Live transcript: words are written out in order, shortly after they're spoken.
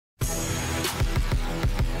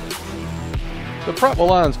The Prattville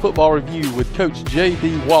Lions Football Review with Coach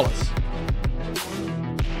J.B. Wallace.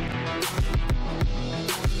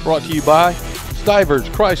 Brought to you by Stivers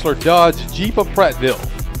Chrysler Dodge Jeep of Prattville,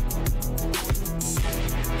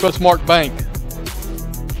 Trustmark Bank,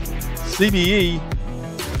 CBE,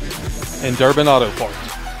 and Durbin Auto Parts.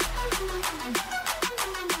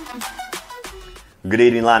 Good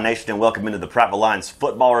evening, Lion Nation, and welcome into the Prattville Lions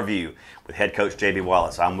Football Review with head coach J.B.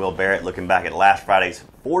 Wallace. I'm Will Barrett, looking back at last Friday's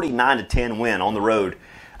 49-10 win on the road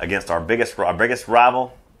against our biggest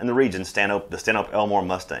rival in the region, the Stanhope Elmore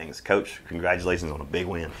Mustangs. Coach, congratulations on a big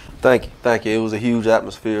win. Thank you. It was a huge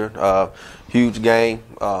atmosphere, huge game.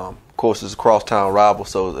 Of course, it's a crosstown rival,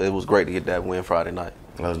 so it was great to get that win Friday night.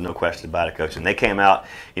 There was no question about it, Coach. And they came out,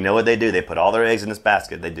 you know what they do? They put all their eggs in this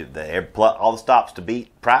basket. They all the stops to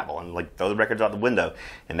beat Prattville and throw the records out the window.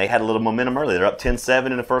 And they had a little momentum early. They're up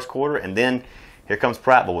 10-7 in the first quarter, and then here comes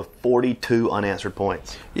Prattville with 42 unanswered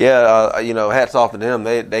points. Yeah, hats off to them.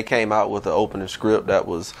 They came out with an opening script that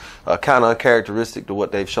was kind of uncharacteristic to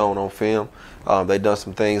what they've shown on film. They've done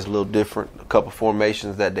some things a little different, a couple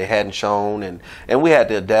formations that they hadn't shown, and we had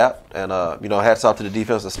to adapt. And hats off to the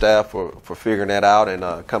defensive staff for figuring that out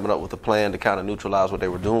and coming up with a plan to kind of neutralize what they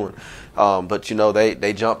were doing. But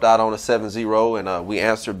they jumped out on a 7-0, and we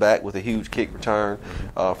answered back with a huge kick return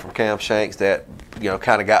from Cam Shanks that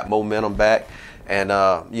kind of got momentum back. And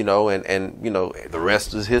the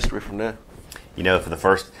rest is history from there. For the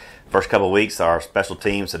first couple of weeks, our special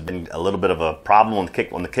teams have been a little bit of a problem on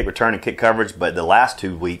the kick return and kick coverage, but the last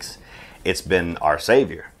 2 weeks, it's been our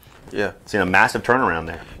savior. Yeah, seen a massive turnaround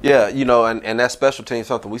there. Yeah, and that special team is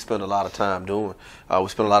something we spend a lot of time doing. We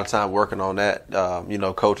spend a lot of time working on that.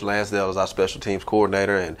 Coach Lansdale is our special teams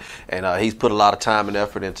coordinator, and he's put a lot of time and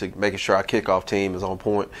effort into making sure our kickoff team is on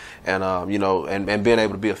point, and and being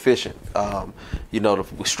able to be efficient.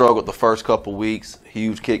 We struggled the first couple weeks,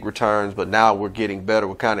 huge kick returns, but now we're getting better.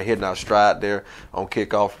 We're kind of hitting our stride there on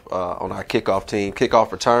kickoff on our kickoff team,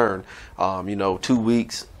 kickoff return. 2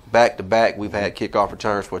 weeks. Back-to-back, we've had kickoff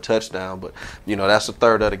returns for a touchdown, but that's a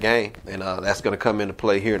third of the game, and that's going to come into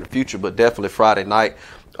play here in the future. But definitely Friday night,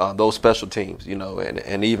 those special teams,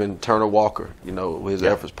 and even Turner Walker, with his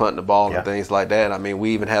efforts punting the ball and things like that. I mean,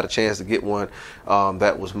 we even had a chance to get one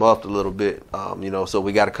that was muffed a little bit, so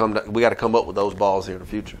we got to come up with those balls here in the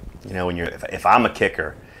future. If I'm a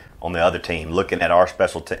kicker on the other team, looking at our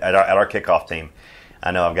at our kickoff team,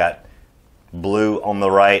 I know I've got Blue on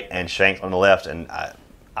the right and Shanks on the left, and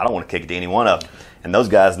I don't want to kick it to any one of them. And those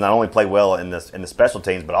guys not only played well in the special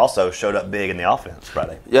teams, but also showed up big in the offense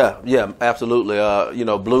Friday. Yeah, absolutely.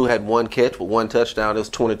 Blue had one catch with one touchdown. It was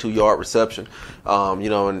a 22-yard reception.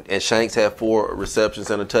 And Shanks had 4 receptions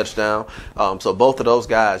and a touchdown. So both of those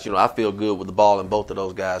guys, I feel good with the ball in both of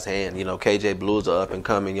those guys' hands. KJ Blue is an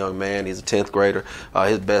up-and-coming young man. He's a 10th grader.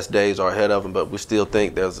 His best days are ahead of him, but we still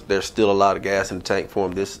think there's still a lot of gas in the tank for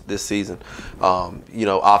him this season.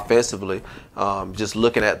 Offensively, just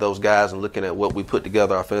looking at those guys and looking at what we put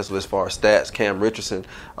together offensively as far as stats, Cam Richardson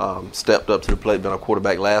stepped up to the plate, been our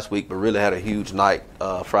quarterback last week, but really had a huge night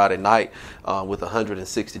Friday night with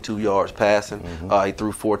 162 yards passing. Mm-hmm. He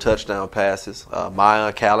threw 4 touchdown passes.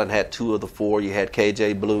 Maya Callan had 2 of the 4. You had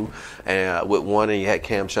KJ Blue with 1, and you had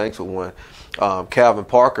Cam Shanks with 1. Calvin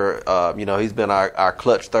Parker, he's been our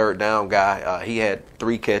clutch third down guy. He had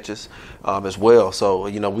 3 catches as well. So,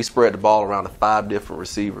 we spread the ball around to 5 different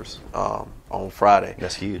receivers on Friday.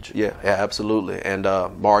 That's huge. Yeah, absolutely. And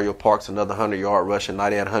Mario Parks, another 100-yard rushing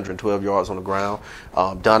night. He had 112 yards on the ground.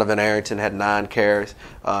 Donovan Arrington had 9 carries,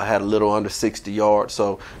 had a little under 60 yards.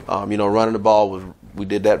 So, running the ball, we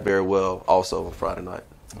did that very well also on Friday night.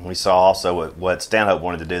 We saw also what Stanhope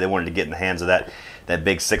wanted to do. They wanted to get in the hands of that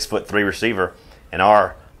big 6'3" receiver, and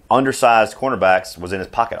our undersized cornerbacks was in his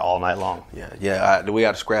pocket all night long. Yeah. We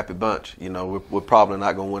got a scrappy bunch. We're probably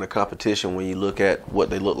not going to win a competition when you look at what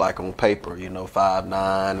they look like on paper.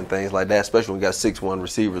 5'9" and things like that. Especially when we got 6'1"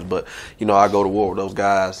 receivers. But I go to war with those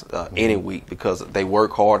guys any week because they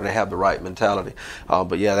work hard and they have the right mentality.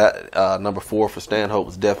 But that number 4 for Stanhope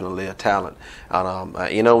was definitely a talent.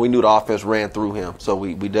 And we knew the offense ran through him, so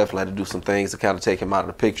we definitely had to do some things to kind of take him out of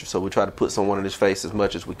the picture. So we tried to put someone in his face as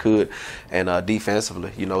much as we could. And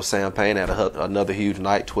defensively, Sam Payne had another huge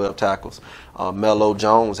night, 12 tackles. Melo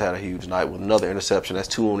Jones had a huge night with another interception. That's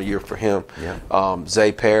 2 on the year for him. Yeah.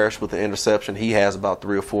 Zay Parrish with the interception. He has about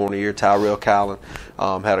 3 or 4 on the year. Tyrell Cowling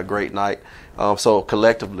had a great night. So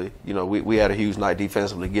collectively, we had a huge night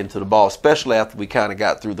defensively getting to the ball, especially after we kind of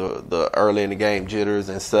got through the early in the game jitters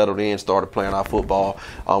and settled in, started playing our football.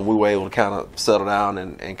 We were able to kind of settle down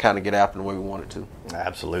and kind of get after the way we wanted to.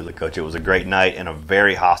 Absolutely, Coach. It was a great night in a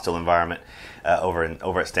very hostile environment over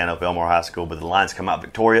at Stanhope Elmore High School, but the Lions come out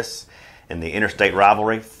victorious. in the interstate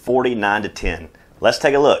rivalry, 49-10. Let's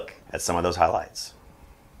take a look at some of those highlights.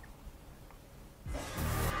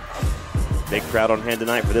 Big crowd on hand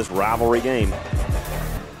tonight for this rivalry game.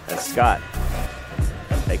 As Scott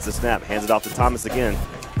takes the snap, hands it off to Thomas again.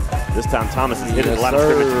 This time Thomas is hit at the line of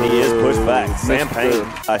scrimmage and he is pushed back. Sam Payne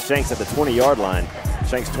Shanks at the 20-yard line.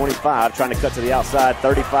 Shanks 25, trying to cut to the outside,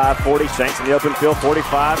 35, 40. Shanks in the open field,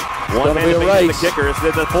 45. One man to beat the kicker. It's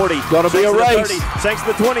at the 40. Gonna be a race. Shanks to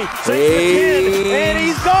the 20. Shanks to the 10. And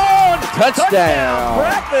he's gone. Touchdown.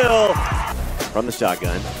 Prattville from the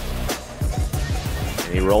shotgun.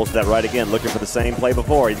 And he rolls to that right again, looking for the same play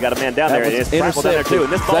before. He's got a man down there. And it's Prattville down there too.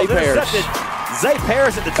 And this ball is intercepted. Zay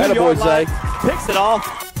Parrish at the 2-yard line. Picks it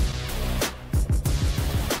off.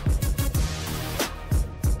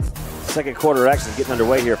 Second quarter action getting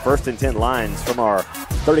underway here. 1st and 10 lines from our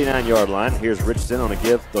 39-yard line. Here's Richardson on a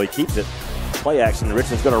give, though he keeps it. Play action.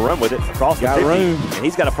 Richardson's going to run with it across the 50. And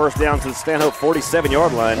he's got a first down to the Stanhope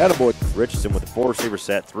 47-yard line. Attaboy. Richardson with the 4-receiver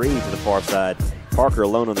set, 3 to the far side. Parker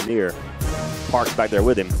alone on the near. Park's back there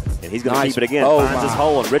with him, and he's going to keep it again. Finds his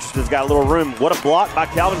hole, and Richardson's got a little room. What a block by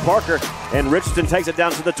Calvin Parker, and Richardson takes it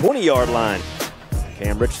down to the 20-yard line.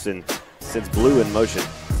 Cam Richardson sends Blue in motion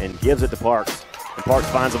and gives it to Parks. And Parks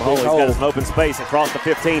finds a hole. He's got some open space across the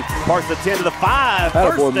 15. Parks the 10 to the 5.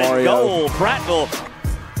 First and goal, Prattville.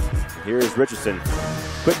 Here's Richardson.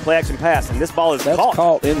 Quick play action pass, and this ball is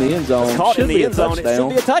caught in the end zone. It's caught in the end zone. It should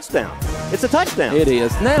be a touchdown. It's a touchdown. It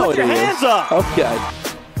is. Now Put your hands up. Okay.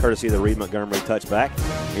 Courtesy of the Reed Montgomery touchback.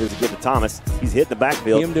 Here's a give to Thomas. He's hit the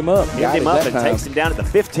backfield. Hemmed him up. And takes him down at the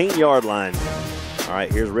 15-yard line. All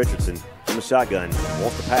right, here's Richardson from the shotgun.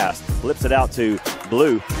 Wants to pass. Flips it out to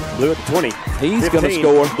Blue. Blue at the 20. He's going to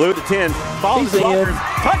score. Blue at the 10. Falls in.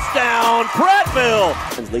 Touchdown,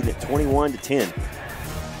 Prattville. He's leading at 21-10.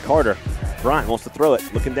 Carter Bryant wants to throw it.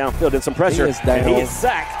 Looking downfield in some pressure. And he is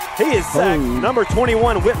sacked. He is sacked. Number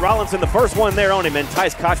 21, Whit Rollinson, the first one there on him. And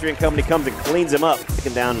Tice Cotchery and company comes and cleans him up.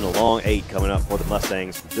 Taking down in a long 8 coming up for the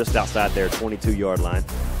Mustangs. Just outside their 22-yard line.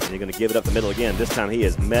 And they're going to give it up the middle again. This time he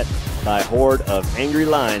is met by a horde of angry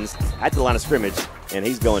lions at the line of scrimmage. And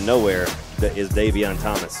he's going nowhere. That is Davion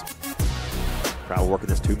Thomas. Crowd working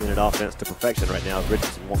this 2-minute offense to perfection right now.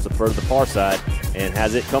 Richardson wants to throw to the far side and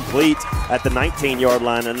has it complete at the 19-yard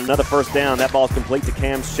line. And another first down. That ball's complete to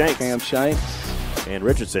Cam Shanks. And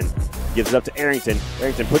Richardson gives it up to Arrington.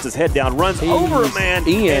 Arrington puts his head down, runs over a man,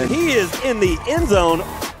 and he is in the end zone.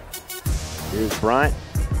 Here's Bryant.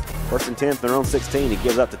 1st and 10 from their own 16. He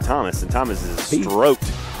gives up to Thomas, and Thomas is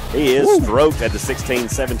stroked. He is stroked at the 16,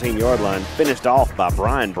 17-yard line. Finished off by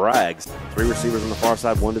Brian Braggs. 3 receivers on the far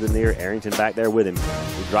side, 1 to the near. Arrington back there with him.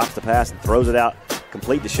 He drops the pass and throws it out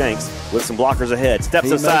complete to Shanks with some blockers ahead.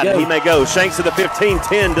 Steps aside and he may go. Shanks to the 15,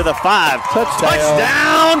 10 to the 5.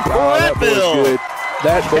 Touchdown, Prattville.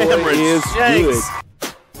 That boy is good.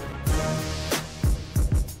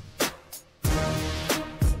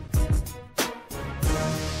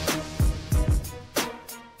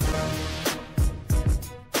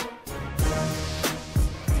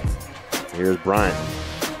 Here's Bryant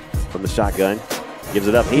from the shotgun. Gives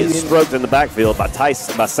it up. He is stroked in the backfield by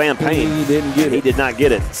Sam Payne. He didn't get it. He did not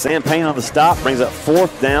get it. Sam Payne on the stop brings up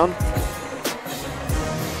 4th down.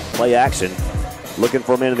 Play action. Looking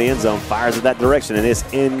for a man in the end zone. Fires in that direction and it's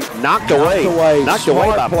knocked away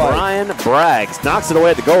by Brian Braggs. Knocks it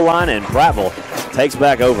away at the goal line and Prattville takes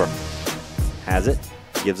back over. Has it.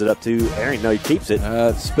 Gives it up to Aaron. No, he keeps it.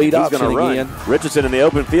 Speed option He's going to run. again. Richardson in the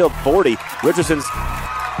open field, 40. Richardson's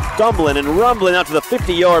stumbling and rumbling out to the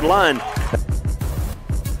 50-yard line.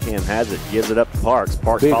 Cam has it, gives it up to Parks.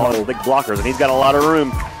 Parks follows the big blockers, and he's got a lot of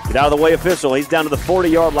room. Get out of the way, official. He's down to the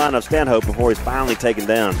 40-yard line of Stanhope before he's finally taken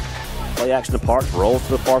down. Play action to Parks, rolls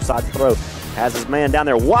to the far side to throw. Has his man down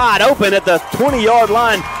there wide open at the 20-yard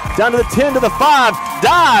line, down to the 10 to the 5,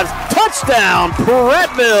 dives, touchdown,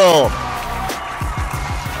 Prattville.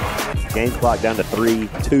 Game clock down to 3,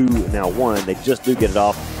 2, now 1. They just do get it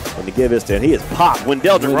off. And to give this to him, he is popped. When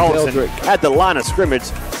Deldrick Rollinson at the line of scrimmage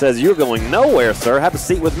says, "You're going nowhere, sir. Have a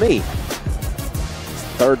seat with me." It's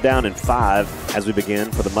 3rd down and 5 as we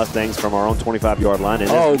begin for the Mustangs from our own 25-yard line.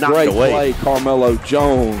 And it's knocked great away. Play, Carmelo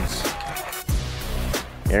Jones.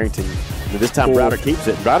 Arrington. This time Browder keeps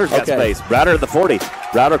it. Browder's got space. Browder at the 40.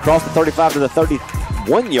 Browder across the 35 to the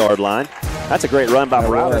 31-yard line. That's a great run by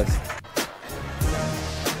Browder.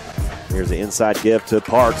 Here's the inside give to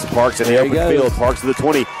Parks. Parks in the open field. Parks to the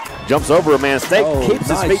 20. Jumps over a man. Keeps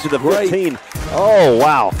his feet to the 15. Oh,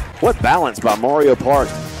 wow. What balance by Mario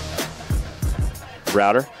Parks.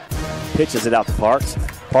 Browder pitches it out to Parks.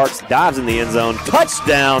 Parks dives in the end zone.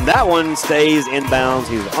 Touchdown. That one stays inbounds.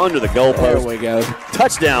 He's under the goalpost. There we go.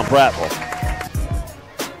 Touchdown, Prattville.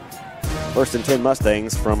 First and 10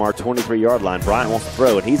 Mustangs from our 23-yard line. Bryant wants to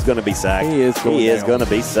throw, and he's going to be sacked. He is going to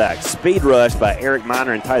be sacked. Speed rush by Eric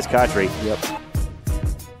Miner and Tice Cotry. Yep.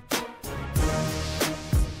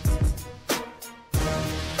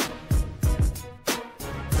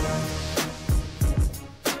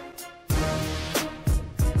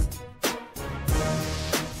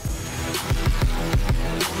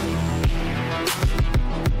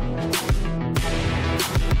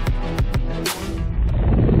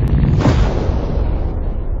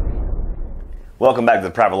 Welcome back to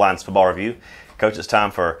the Prattville Lions Football Review. Coach, it's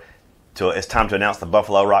time to announce the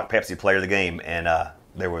Buffalo Rock Pepsi Player of the game, and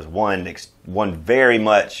there was one very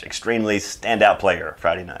much extremely standout player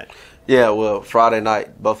Friday night. Yeah, well, Friday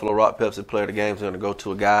night, Buffalo Rock Pepsi Player of the game is going to go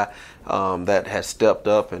to a guy that has stepped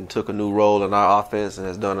up and took a new role in our offense and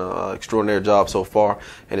has done an extraordinary job so far,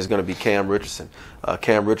 and it's going to be Cam Richardson.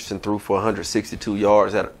 Cam Richardson threw for 162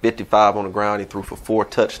 yards, had 55 on the ground. He threw for 4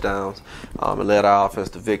 touchdowns and led our offense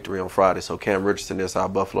to victory on Friday. So Cam Richardson is our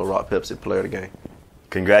Buffalo Rock Pepsi Player of the game.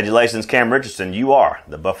 Congratulations, Cam Richardson. You are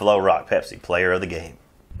the Buffalo Rock Pepsi Player of the game.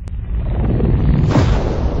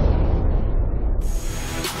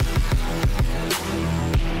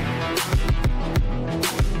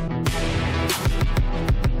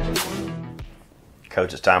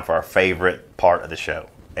 Coach, it's time for our favorite part of the show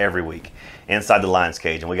every week, Inside the Lions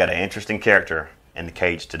Cage, and we got an interesting character in the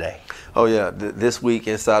cage today. Oh, yeah. This week,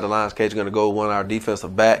 Inside the Lions Cage, is going to go one of our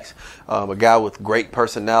defensive backs, a guy with great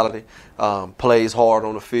personality, plays hard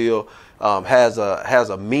on the field, has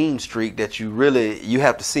a mean streak that you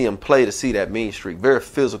have to see him play to see that mean streak. Very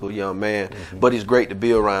physical young man, but he's great to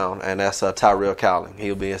be around, and that's Tyrell Cowling.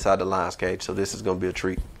 He'll be inside the Lions Cage, so this is going to be a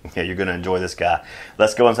treat. Yeah, you're going to enjoy this guy.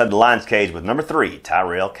 Let's go inside the Lions Cage with number 3,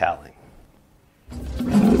 Tyrell Cowling.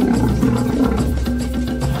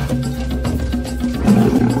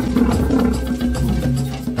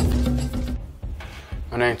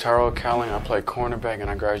 My name's Tyrell Cowling. I play cornerback and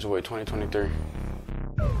I graduate 2023.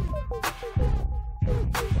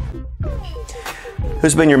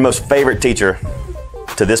 Who's been your most favorite teacher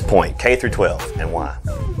to this point, K through 12, and why?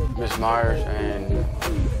 Miss Myers, and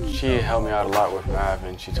she helped me out a lot with math,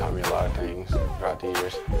 and she taught me a lot of things throughout the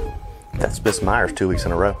years. That's Miss Myers 2 weeks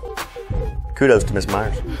in a row. Kudos to Miss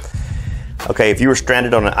Myers. Okay, if you were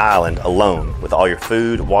stranded on an island alone with all your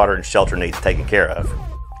food, water, and shelter needs taken care of,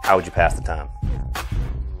 how would you pass the time?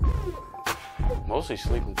 Mostly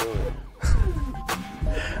sleeping through it.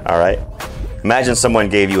 All right. Imagine someone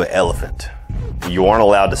gave you an elephant. You aren't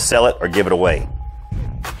allowed to sell it or give it away.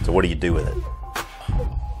 So what do you do with it?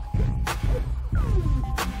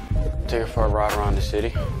 Take it for a ride around the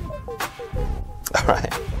city. All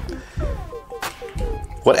right.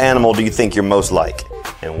 What animal do you think you're most like,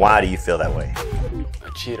 and why do you feel that way?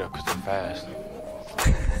 A cheetah, because they're fast.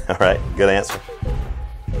 All right, good answer.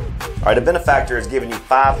 All right, a benefactor has given you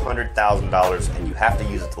 $500,000 and you have to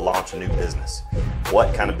use it to launch a new business.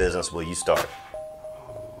 What kind of business will you start?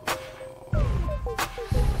 A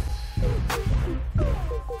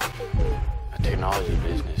technology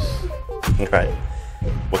business. All right.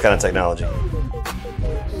 What kind of technology?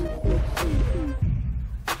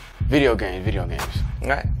 Video games. All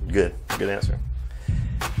right, good answer.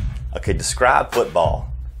 Okay, describe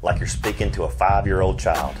football like you're speaking to a 5-year-old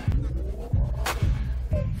child.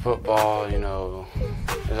 Football,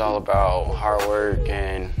 is all about hard work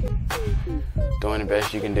and doing the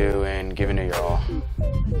best you can do and giving it your all.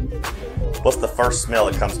 What's the first smell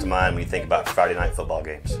that comes to mind when you think about Friday night football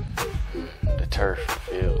games? The turf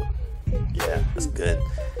field. Yeah, that's good.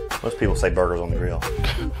 Most people say burgers on the grill.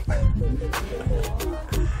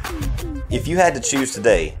 If you had to choose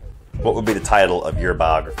today, what would be the title of your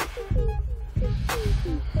biography?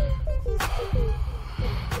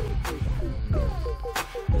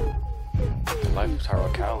 The Life of Tyrell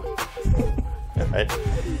Cowling. All right.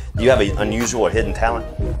 Do you have an unusual or hidden talent?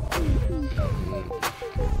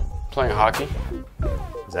 Playing hockey.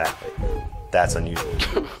 Exactly. That's unusual.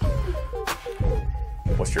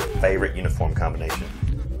 What's your favorite uniform combination?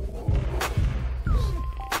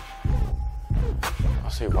 I'll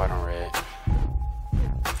say white on red.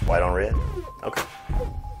 White on red? Okay.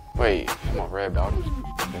 Wait, I'm on red bottoms.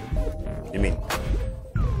 You mean,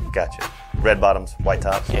 gotcha. Red bottoms, white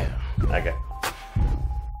tops? Yeah. Okay.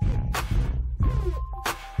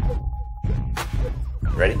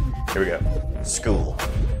 Ready? Here we go. School.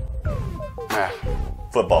 Math.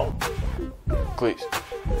 Football. Cleats.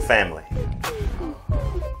 Family.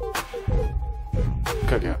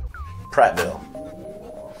 Cookout. Prattville.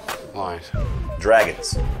 Lions.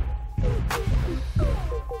 Dragons.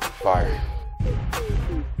 Fire.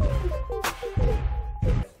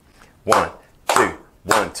 1, 2,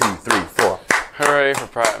 1, 2, 3, 4. Hooray. Hooray for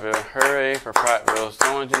Prattville, hooray for Prattville.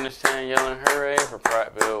 Someone's in the stand yelling, hooray for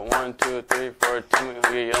Prattville. 1, 2, 3, 4, Timmy,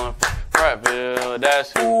 we yelling for Prattville.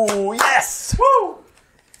 That's who. Ooh, yes! Woo!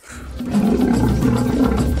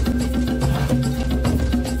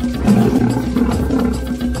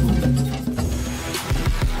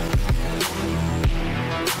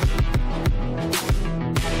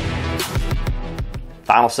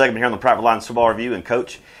 Final segment here on the Prattville Lions Football Review, and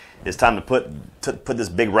Coach, it's time to put this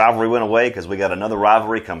big rivalry win away because we got another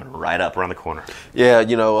rivalry coming right up around the corner. Yeah,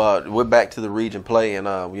 we're back to the region play, and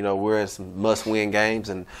we're in some must-win games,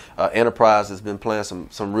 and Enterprise has been playing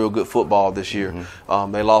some real good football this year.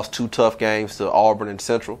 Mm-hmm. They lost 2 tough games to Auburn and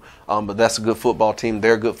Central, but that's a good football team.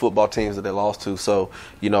 They're good football teams that they lost to, so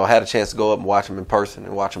I had a chance to go up and watch them in person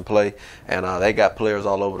and watch them play, and they got players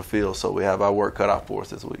all over the field, so we have our work cut out for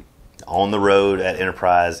us this week. On the road at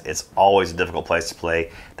Enterprise, it's always a difficult place to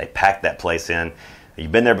play. They pack that place in.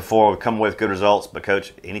 You've been there before. We've come away with good results. But,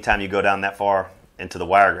 Coach, anytime you go down that far into the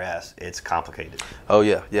Wiregrass, it's complicated. Oh,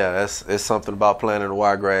 yeah. It's something about playing in the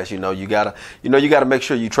Wiregrass. You gotta make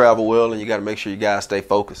sure you travel well, and you got to make sure you guys stay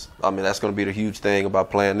focused. I mean, that's going to be the huge thing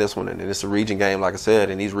about playing this one. And it's a region game, like I said,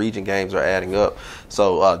 and these region games are adding up.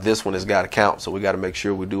 So this one has got to count. So we got to make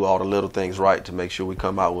sure we do all the little things right to make sure we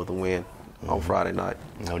come out with a win on Friday night.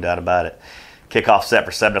 No doubt about it. Kickoff set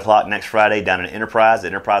for 7 o'clock next Friday down in Enterprise at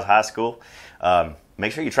Enterprise High School.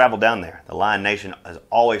 Make sure you travel down there. The Lion Nation has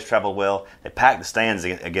always traveled well. They packed the stands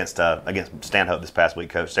against Stanhope this past week,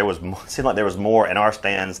 Coach. It seemed like there was more in our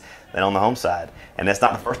stands than on the home side, and that's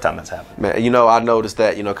not the first time that's happened. Man, I noticed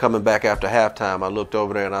that. Coming back after halftime, I looked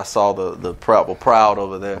over there and I saw the Proud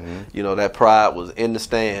over there. Mm-hmm. That pride was in the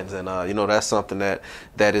stands, and that's something that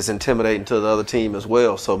is intimidating to the other team as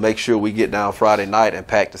well. So make sure we get down Friday night and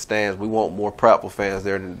pack the stands. We want more Prattville fans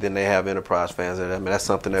there than they have Enterprise fans there. I mean, that's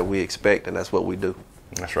something that we expect, and that's what we do.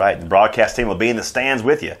 That's right. The broadcast team will be in the stands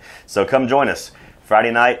with you. So come join us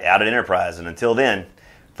Friday night out at Enterprise. And until then,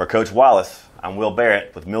 for Coach Wallace, I'm Will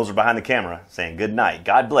Barrett with Milzer behind the camera saying good night,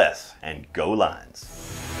 God bless, and go Lions.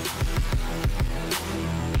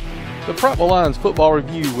 The Prattville Lions Football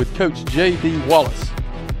Review with Coach J.D. Wallace.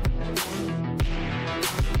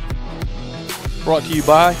 Brought to you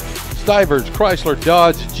by Stivers Chrysler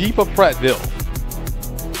Dodge Jeep of Prattville,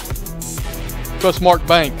 Trustmark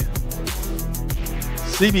Bank,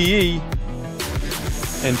 CBE,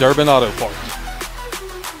 and Durbin Auto Parts.